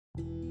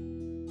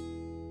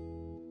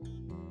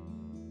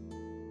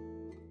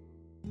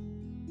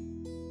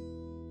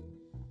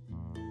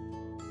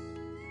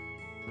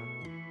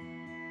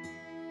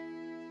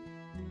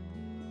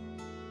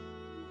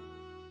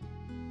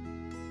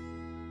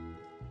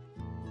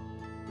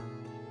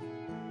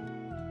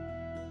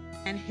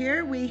And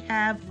here we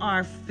have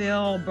our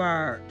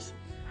Filbert.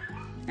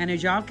 And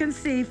as y'all can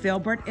see,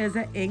 Filbert is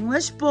an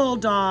English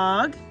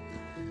bulldog.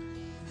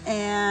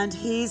 And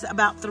he's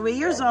about 3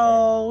 years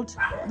old.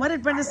 What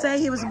did Brenda say?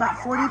 He was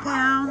about 40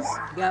 pounds?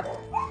 Yep.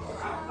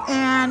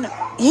 And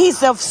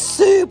he's a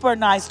super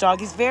nice dog.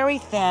 He's very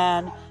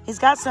thin. He's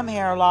got some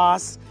hair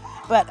loss.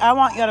 But I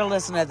want you to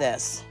listen to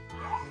this.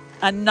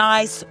 A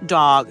nice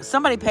dog.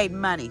 Somebody paid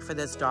money for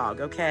this dog,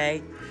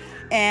 okay?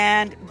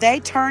 And they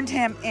turned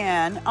him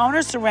in.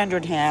 Owner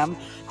surrendered him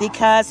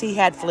because he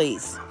had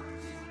fleas.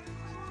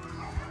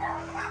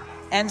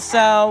 And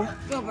so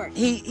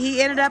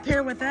he ended up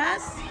here with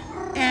us.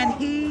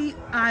 And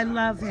I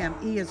love him.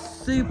 He is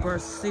super,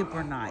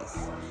 super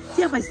nice.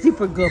 He's a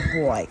super good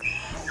boy.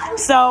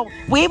 So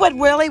we would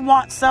really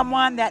want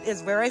someone that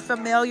is very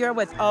familiar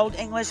with Old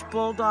English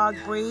Bulldog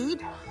breed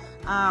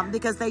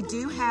because they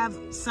do have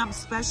some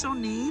special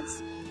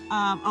needs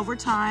over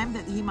time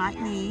that he might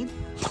need.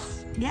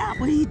 Yeah,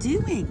 what are you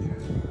doing?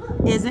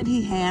 Isn't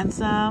he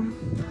handsome?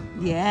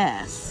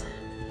 Yes.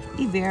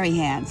 He's very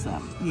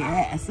handsome.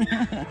 Yes.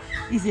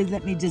 He says,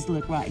 let me just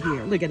look right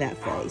here. Look at that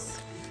face.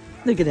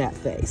 Look at that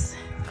face.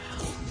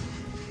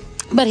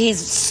 But he's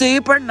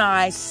super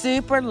nice,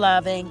 super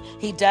loving.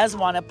 He does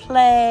want to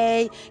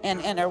play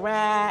and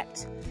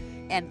interact.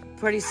 And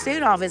pretty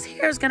soon all of his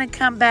hair is going to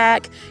come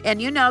back.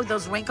 And you know,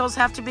 those wrinkles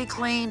have to be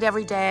cleaned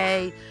every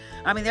day.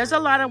 I mean, there's a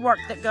lot of work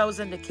that goes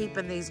into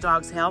keeping these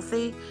dogs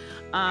healthy.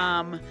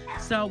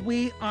 So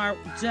we are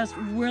just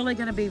really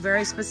going to be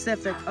very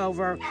specific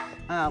over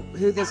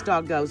who this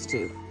dog goes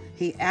to.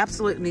 He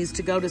absolutely needs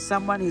to go to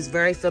someone who's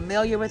very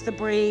familiar with the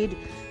breed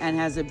and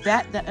has a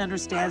vet that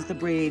understands the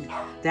breed,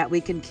 that we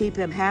can keep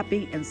him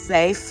happy and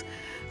safe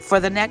for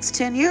the next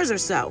 10 years or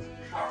so.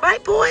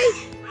 Right, boy?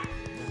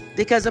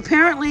 Because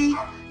apparently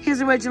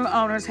his original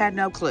owners had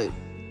no clue.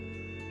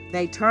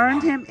 They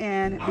turned him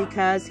in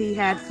because he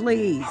had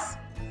fleas.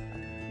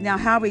 Now,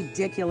 how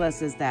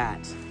ridiculous is that?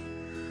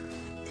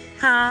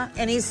 Huh?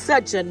 And he's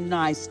such a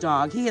nice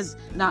dog. He is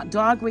not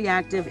dog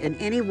reactive in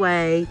any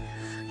way.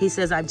 He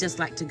says, I'd just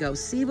like to go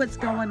see what's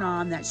going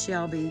on, that's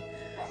Shelby.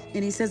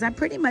 And he says, I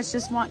pretty much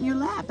just want in your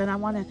lap, and I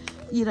want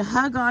you to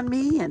hug on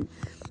me and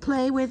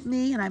play with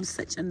me, and I'm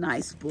such a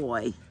nice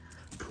boy.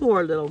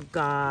 Poor little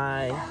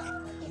guy.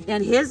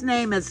 And his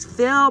name is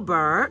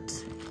Filbert.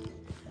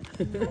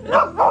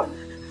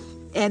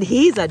 And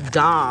he's a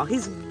doll.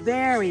 He's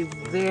very,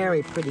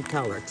 very pretty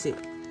color, too.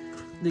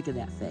 Look at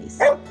that face.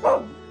 Look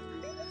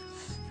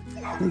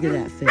at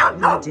that face.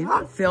 What do you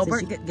do?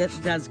 Filbert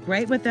does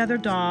great with other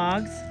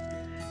dogs.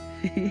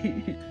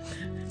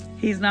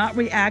 He's not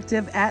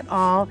reactive at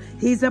all.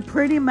 He's a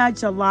pretty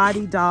much a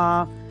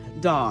la-di-da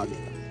dog.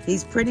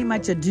 He's pretty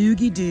much a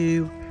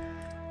doogie-doo.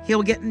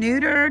 He'll get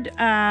neutered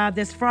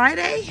this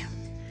Friday,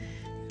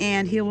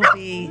 and he will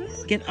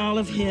get all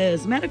of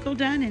his medical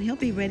done, and he'll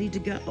be ready to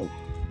go.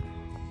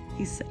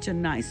 He's such a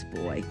nice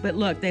boy. But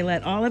look, they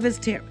let all of his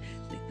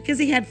because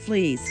he had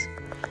fleas.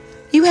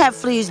 You have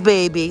fleas,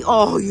 baby.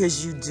 Oh,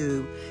 yes, you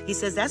do. He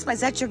says, is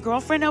that your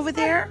girlfriend over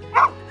there?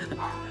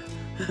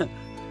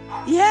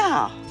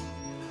 Yeah.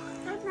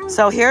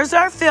 So here's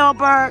our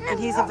Filbert, and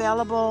he's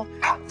available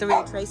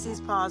through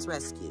Tracy's Paws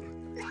Rescue.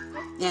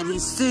 And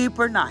he's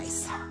super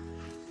nice.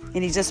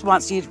 And he just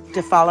wants you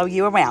to follow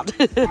you around.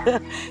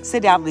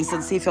 Sit down, Lisa,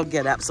 and see if he'll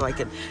get up so I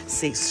can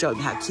show him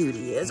how cute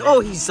he is. Oh,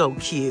 he's so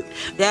cute.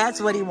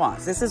 That's what he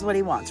wants. This is what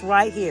he wants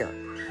right here.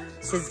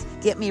 He says,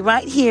 get me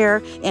right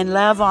here and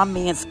love on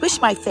me and squish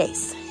my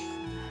face.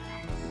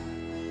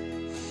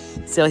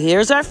 So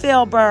here's our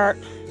Filbert.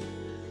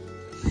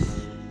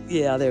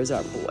 Yeah, there's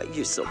our boy.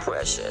 You're so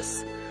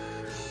precious.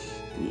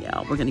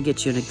 Yeah, we're going to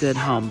get you in a good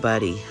home,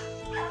 buddy.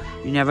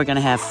 You're never going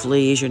to have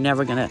fleas. You're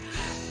never going to...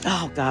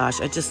 Oh,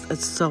 gosh.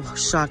 It's so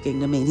shocking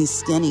to me. He's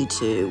skinny,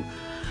 too.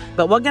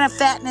 But we're going to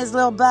fatten his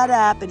little butt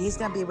up, and he's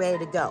going to be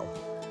ready to go.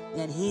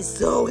 And he's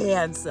so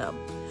handsome.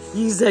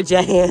 You're such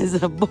a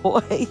handsome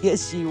boy.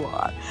 Yes, you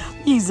are.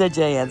 He's such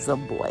a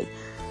handsome boy.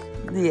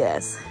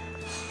 Yes.